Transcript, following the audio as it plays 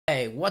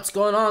Hey, what's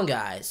going on,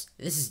 guys?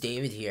 This is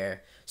David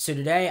here. So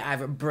today I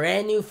have a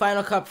brand new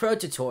Final Cut Pro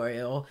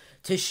tutorial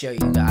to show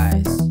you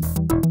guys.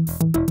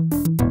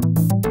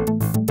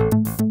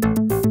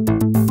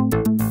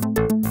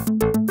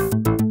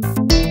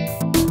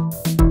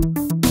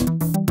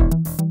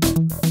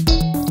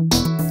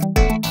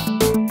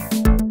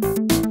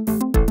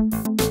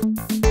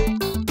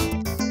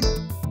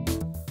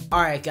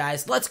 Alright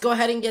guys, let's go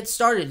ahead and get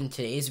started in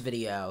today's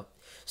video.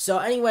 So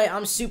anyway,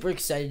 I'm super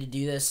excited to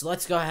do this. So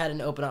let's go ahead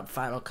and open up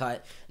Final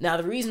Cut. Now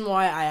the reason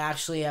why I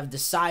actually have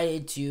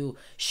decided to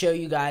show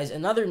you guys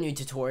another new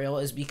tutorial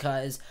is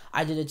because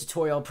I did a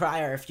tutorial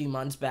prior a few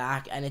months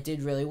back and it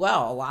did really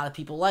well. A lot of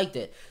people liked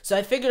it. So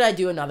I figured I'd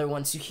do another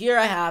one. So here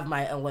I have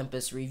my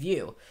Olympus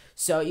review.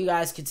 So you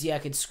guys can see I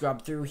could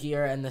scrub through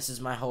here and this is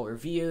my whole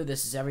review.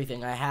 This is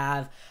everything I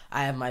have.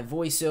 I have my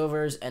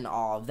voiceovers and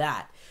all of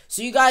that.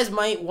 So you guys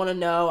might want to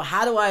know,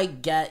 how do I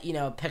get,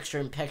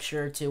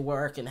 picture-in-picture to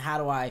work, and how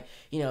do I,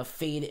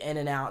 fade in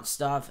and out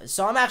stuff.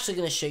 So I'm actually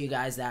going to show you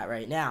guys that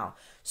right now.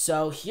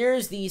 So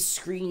here's the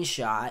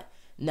screenshot.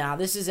 Now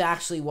this is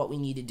actually what we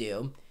need to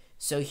do.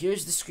 So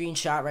here's the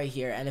screenshot right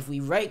here, and if we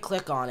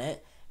right-click on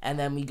it, and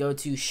then we go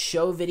to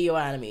Show Video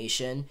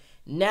Animation,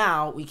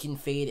 now we can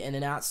fade in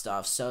and out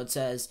stuff. So it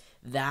says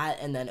that,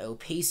 and then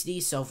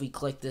opacity. So if we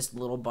click this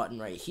little button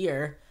right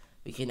here,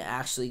 we can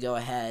actually go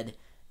ahead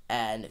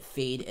and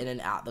fade in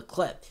and out the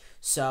clip.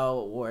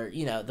 So, or,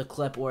 the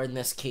clip, or in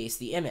this case,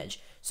 the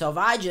image. So if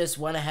I just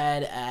went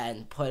ahead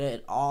and put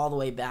it all the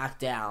way back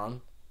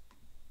down,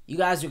 you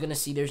guys are going to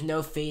see there's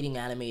no fading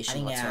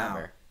animation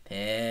whatsoever.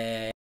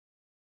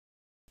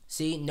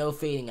 See, no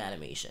fading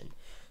animation.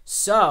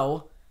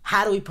 So,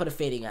 how do we put a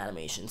fading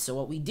animation? So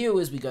what we do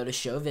is we go to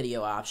Show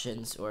Video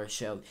Options, or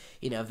Show,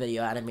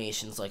 Video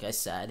Animations, like I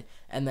said,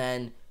 and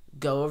then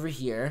go over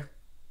here.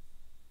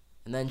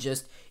 And then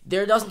just,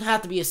 there doesn't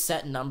have to be a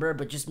set number,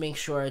 but just make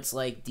sure it's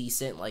like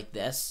decent like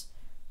this.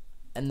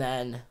 And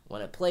then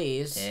when it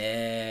plays,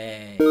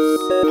 you guys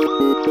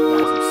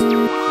will see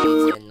it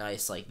fades in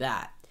nice like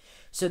that.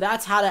 So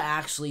that's how to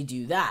actually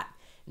do that.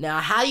 Now,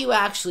 how do you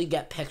actually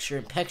get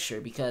picture-in-picture?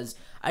 Because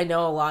I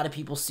know a lot of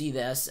people see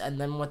this, and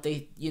then what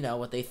they,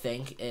 what they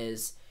think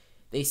is,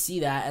 they see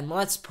that, and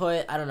let's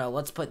put,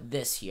 let's put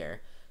this here.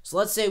 So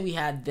let's say we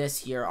had this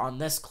here on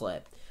this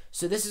clip.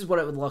 So this is what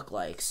it would look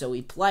like. So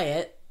we play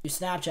it.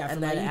 Snapchat,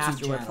 and then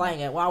after we're playing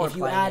it, while we're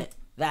playing it,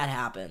 that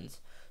happens.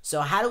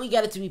 So how do we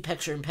get it to be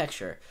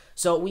picture-in-picture?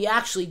 So what we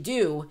actually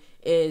do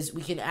is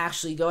we can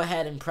actually go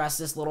ahead and press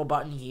this little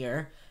button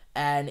here,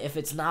 and if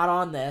it's not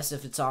on this,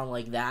 if it's on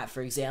like that, for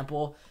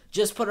example,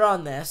 just put it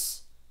on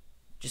this.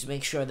 Just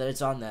make sure that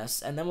it's on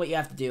this, and then what you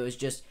have to do is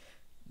just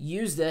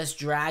use this,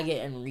 drag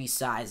it, and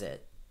resize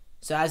it.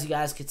 So as you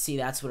guys can see,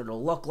 that's what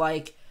it'll look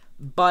like.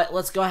 But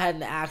let's go ahead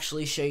and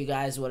actually show you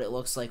guys what it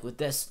looks like with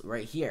this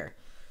right here.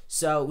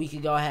 So we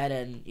could go ahead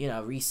and,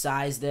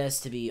 resize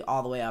this to be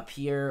all the way up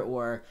here,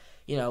 or,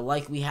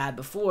 like we had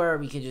before,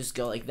 we could just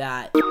go like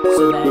that,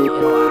 so then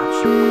it'll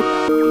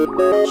actually be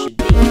where it should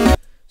be.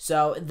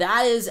 So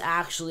that is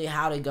actually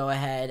how to go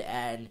ahead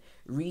and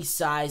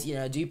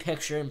resize, do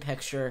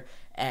picture-in-picture,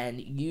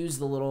 and use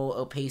the little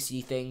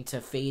opacity thing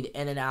to fade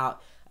in and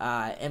out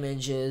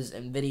images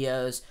and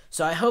videos.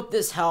 So I hope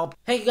this helped.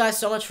 Thank you guys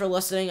so much for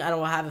listening. I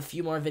will have a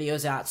few more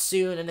videos out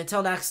soon, and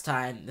until next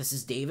time, this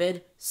is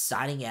David,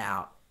 signing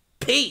out.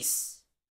 Peace!